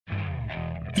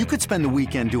You could spend the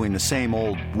weekend doing the same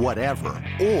old whatever,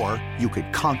 or you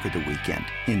could conquer the weekend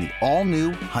in the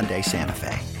all-new Hyundai Santa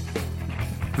Fe.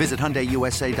 Visit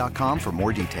HyundaiUSA.com for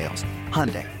more details.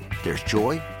 Hyundai, there's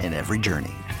joy in every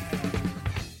journey.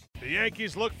 The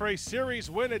Yankees look for a series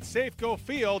win at Safeco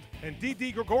Field, and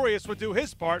Didi Gregorius would do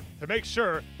his part to make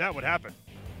sure that would happen.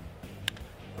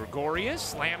 Gregorius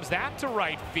slams that to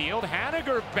right field.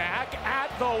 Haniger back at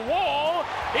the wall.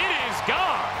 It is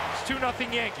gone. It's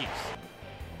 2-0 Yankees.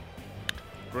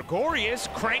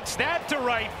 Gregorius cranks that to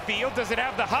right field. Does it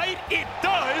have the height? It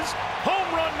does.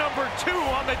 Home run number 2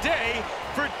 on the day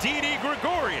for Didi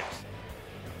Gregorius.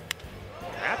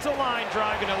 That's a line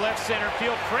drive into left center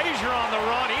field. Frazier on the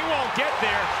run. He won't get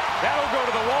there. That'll go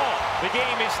to the wall. The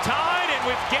game is tied, and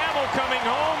with Gamble coming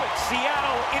home,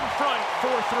 Seattle in front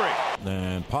 4-3.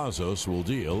 And Pazos will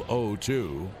deal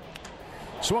 0-2.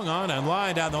 Swung on and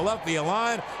line down the left field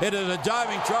line. It is a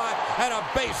diving try and a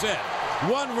base hit.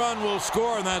 1 run will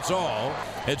score, and that's all.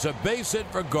 It's a base hit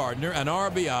for Gardner, an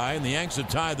RBI, and the Yanks have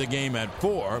tied the game at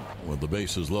 4 with the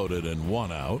bases loaded and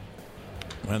 1 out.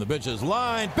 And the pitch is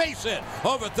lined, base hit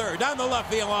over third, down the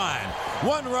left field line.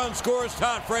 1 run scores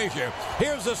Todd Frazier.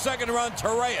 Here's the second run to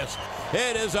Reyes.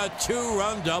 It is a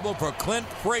 2-run double for Clint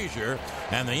Frazier,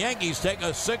 and the Yankees take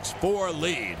a 6-4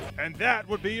 lead. And that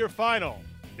would be your final.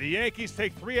 The Yankees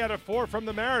take 3 out of 4 from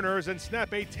the Mariners and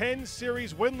snap a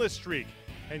 10-series winless streak.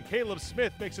 And Caleb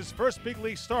Smith makes his first big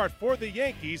league start for the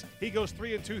Yankees. He goes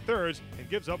 3 2/3 and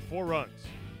gives up 4 runs.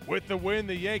 With the win,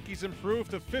 the Yankees improve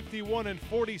to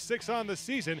 51-46 on the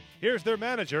season. Here's their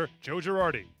manager, Joe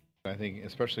Girardi. I think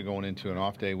especially going into an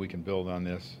off day, we can build on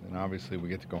this. And obviously we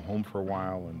get to go home for a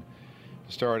while and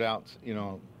start out,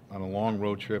 on a long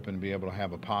road trip and be able to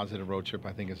have a positive road trip,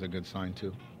 I think is a good sign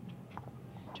too.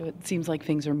 Joe, it seems like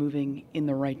things are moving in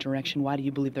the right direction. Why do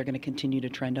you believe they're going to continue to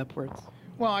trend upwards?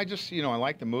 Well, I just, I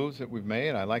like the moves that we've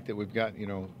made. I like that we've got,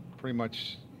 pretty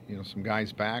much, some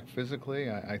guys back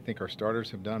physically. I think our starters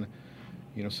have done,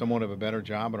 somewhat of a better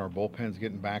job, and our bullpen's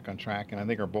getting back on track, and I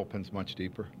think our bullpen's much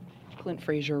deeper. Clint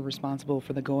Frazier responsible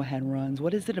for the go-ahead runs.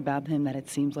 What is it about him that it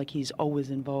seems like he's always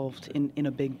involved in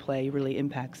a big play, really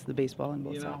impacts the baseball on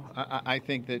both sides? I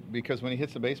think that because when he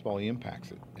hits the baseball, he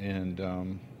impacts it. And,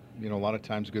 a lot of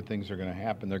times good things are going to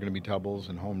happen. They're going to be doubles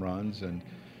and home runs, and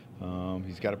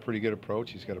he's got a pretty good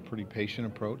approach. He's got a pretty patient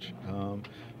approach,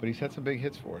 but he's had some big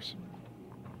hits for us.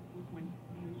 When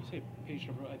you say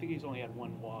patient, I think he's only had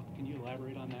 1 walk. Can you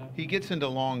elaborate on that? He gets into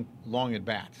long at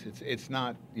bats. It's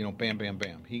not bam, bam,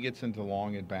 bam. He gets into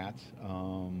long at bats.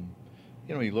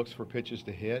 He looks for pitches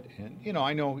to hit, and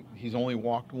I know he's only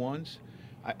walked once.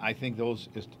 I think those,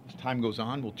 as time goes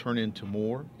on, will turn into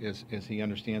more as he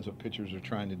understands what pitchers are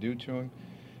trying to do to him.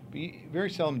 Very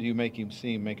seldom do you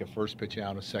see him make a first pitch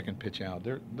out, a second pitch out.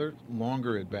 They're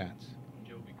longer at bats.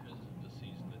 Joe, because of the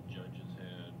season that Judge has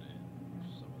had and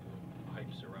some of the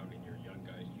hype surrounding your young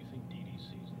guys, do you think Didi's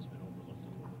season's been overlooked a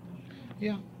little bit this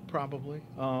year? Yeah, probably.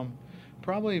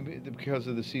 Probably because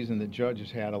of the season that Judge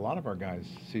has had. A lot of our guys'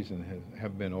 season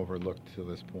have been overlooked to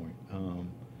this point.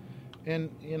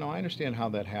 And I understand how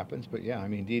that happens, but yeah,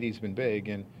 Didi's been big,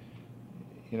 and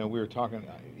we were talking,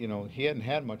 he hadn't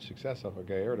had much success off of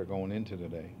Gallardo going into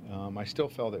today. I still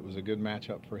felt it was a good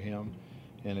matchup for him,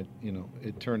 and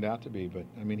it turned out to be. But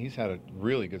he's had a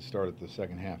really good start at the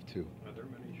second half too. Are there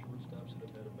many shortstops that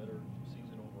have had a better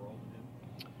season overall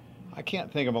than him? I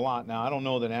can't think of a lot now. I don't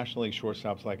know the National League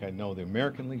shortstops like I know the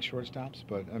American League shortstops,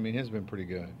 but his been pretty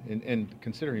good. And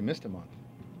consider he missed a month.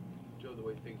 Joe, the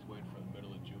way things went from the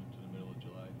middle of June to the middle of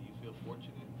July, do you feel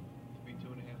fortunate to be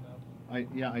 2.5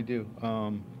 out? Yeah, I do.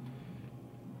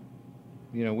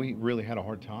 We really had a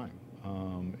hard time,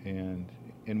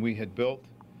 and we had built,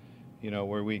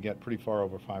 where we got pretty far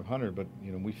over 500, but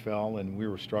we fell and we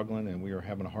were struggling and we were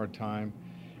having a hard time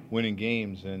winning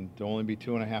games, and to only be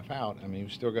 2.5 out.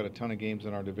 We've still got a ton of games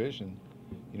in our division.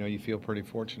 You feel pretty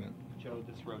fortunate. Joe,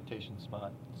 this rotation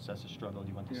spot, Sessa struggled.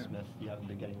 You went to Smith. You haven't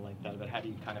been getting linked out of it. How do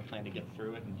you kind of plan to get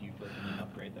through it, and do you feel like you need an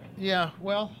upgrade there? Yeah,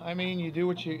 well, you do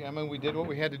what we did what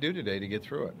we had to do today to get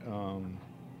through it.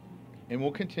 And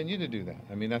we'll continue to do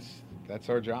that. That's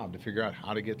our job, to figure out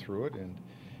how to get through it. And,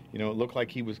 it looked like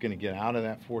he was going to get out of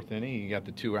that 4th inning. He got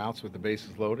the 2 outs with the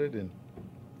bases loaded, and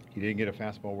he didn't get a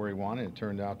fastball where he wanted. It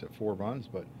turned out to 4 runs,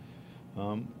 but,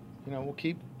 we'll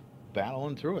keep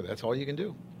battling through it. That's all you can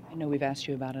do. I know we've asked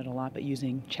you about it a lot, but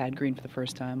using Chad Green for the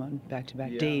first time on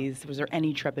back-to-back days, was there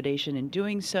any trepidation in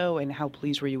doing so, and how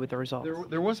pleased were you with the results?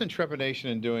 There wasn't trepidation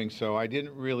in doing so. I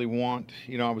didn't really want,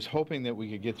 I was hoping that we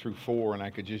could get through 4 and I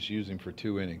could just use him for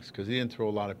 2 innings, because he didn't throw a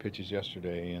lot of pitches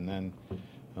yesterday. And then,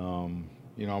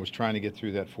 I was trying to get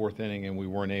through that 4th inning, and we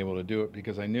weren't able to do it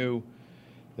because I knew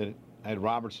that, I had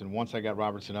Robertson. Once I got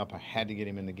Robertson up, I had to get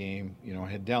him in the game. I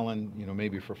had Dellin,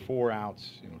 maybe for 4 outs.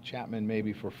 Chapman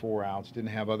maybe for 4 outs. Didn't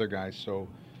have other guys, so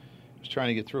I was trying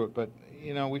to get through it. But,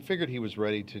 we figured he was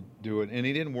ready to do it, and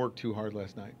he didn't work too hard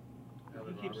last night.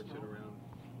 Having Robertson around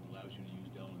allows you to use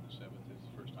Dellin in the 7th. It's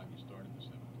the first time you started the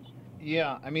 7th this year.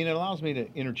 Yeah, it allows me to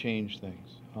interchange things.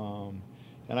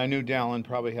 And I knew Dallin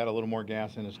probably had a little more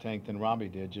gas in his tank than Robbie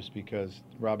did, just because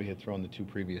Robbie had thrown the 2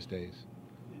 previous days.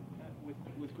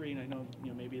 With Green, I know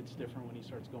maybe it's different when he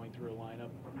starts going through a lineup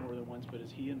more than once, but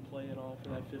is he in play at all for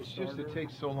that 5th starter? It's just it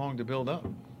takes so long to build up.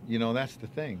 That's the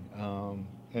thing.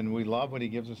 And we love what he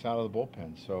gives us out of the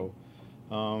bullpen. So,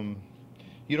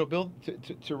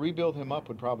 to rebuild him up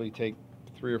would probably take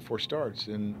 3 or 4 starts,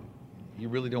 and you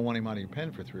really don't want him out of your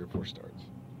pen for 3 or 4 starts.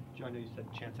 Joe, I know you said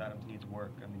Chance Adams needs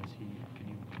work. Can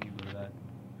you go to that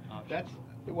option?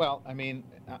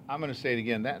 I'm going to say it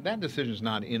again. That decision's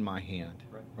not in my hand.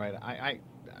 Right.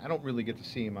 I don't really get to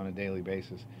see him on a daily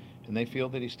basis, and they feel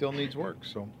that he still needs work.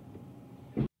 So.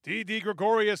 Didi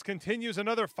Gregorius continues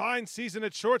another fine season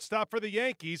at shortstop for the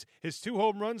Yankees. His 2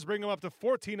 home runs bring him up to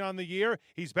 14 on the year.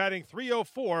 He's batting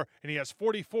 .304, and he has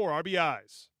 44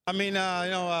 RBIs.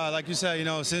 Like you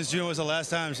said, since June was the last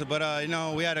time. But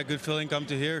we had a good feeling coming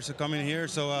in here.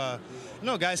 So,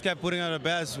 guys kept putting out the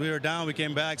best. We were down, we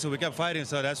came back, so we kept fighting.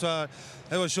 So that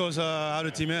what shows how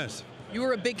the team is. You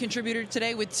were a big contributor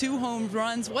today with 2 home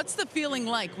runs. What's the feeling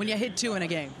like when you hit 2 in a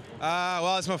game?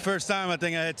 Well, it's my first time. I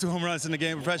think I hit 2 home runs in the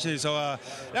game professionally. So,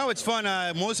 it's fun.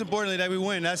 Most importantly, that we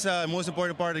win. That's the most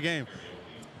important part of the game.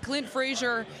 Clint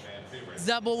Frazier,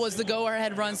 Zebel was the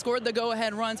go-ahead run, scored the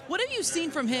go-ahead runs. What have you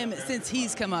seen from him since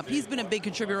he's come up? He's been a big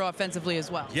contributor offensively as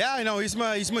well. Yeah,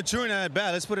 he's maturing at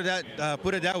bat. Let's put it that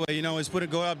way. He's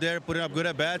go up there, putting up good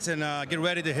at bats, and get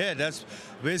ready to hit. That's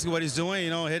basically what he's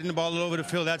doing. Hitting the ball all over the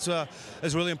field. That's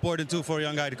really important too for a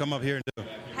young guy to come up here and do.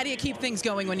 How do you keep things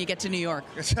going when you get to New York?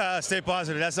 Stay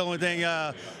positive. That's the only thing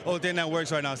that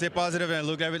works right now. Stay positive and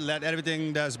let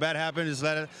everything that's bad happen. Just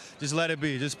let it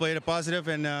be. Just play it positive,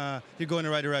 and you go in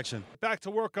the right direction. Back to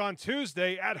work on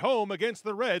Tuesday at home against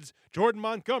the Reds. Jordan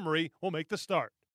Montgomery will make the start.